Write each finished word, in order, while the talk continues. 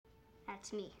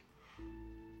That's me.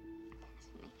 That's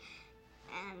me.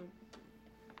 And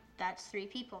that's 3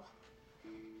 people.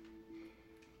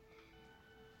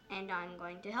 And I'm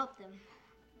going to help them.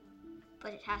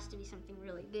 But it has to be something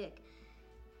really big.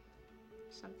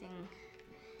 Something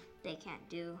they can't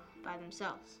do by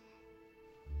themselves.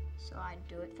 So I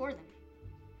do it for them.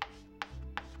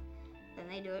 Then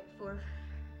they do it for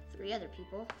 3 other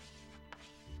people.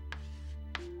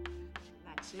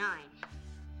 That's 9.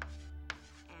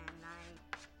 And I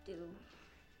do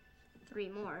 3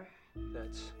 more.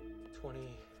 That's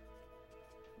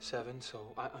 27,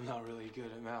 so I'm not really good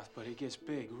at math, but it gets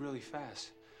big really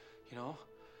fast, you know?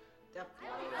 Yep. All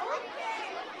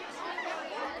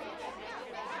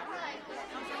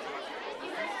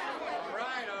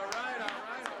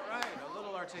right. A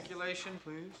little articulation,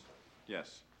 please.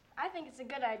 Yes. I think it's a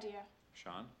good idea.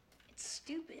 Sean? It's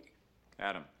stupid.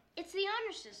 Adam? It's the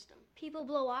honor system. People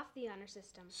blow off the honor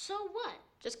system. So what?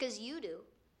 Just because you do.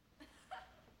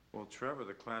 Well, Trevor,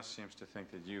 the class seems to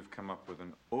think that you've come up with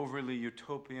an overly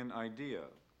utopian idea.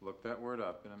 Look that word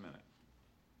up in a minute.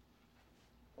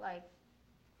 Like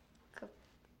a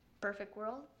perfect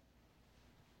world?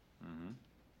 Mm-hmm.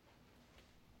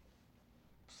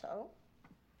 So?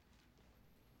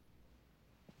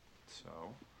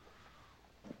 So,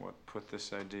 what put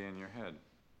this idea in your head?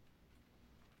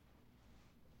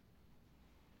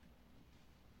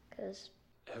 'Cause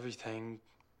Everything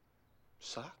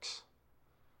sucks.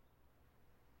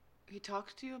 He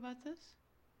talked to you about this?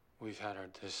 We've had our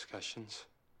discussions,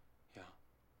 yeah.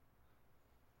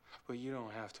 But you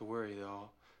don't have to worry,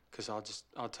 though, because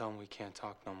I'll tell him we can't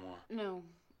talk no more. No,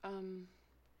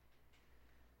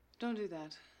 don't do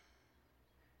that.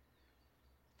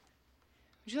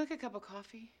 Would you like a cup of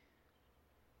coffee?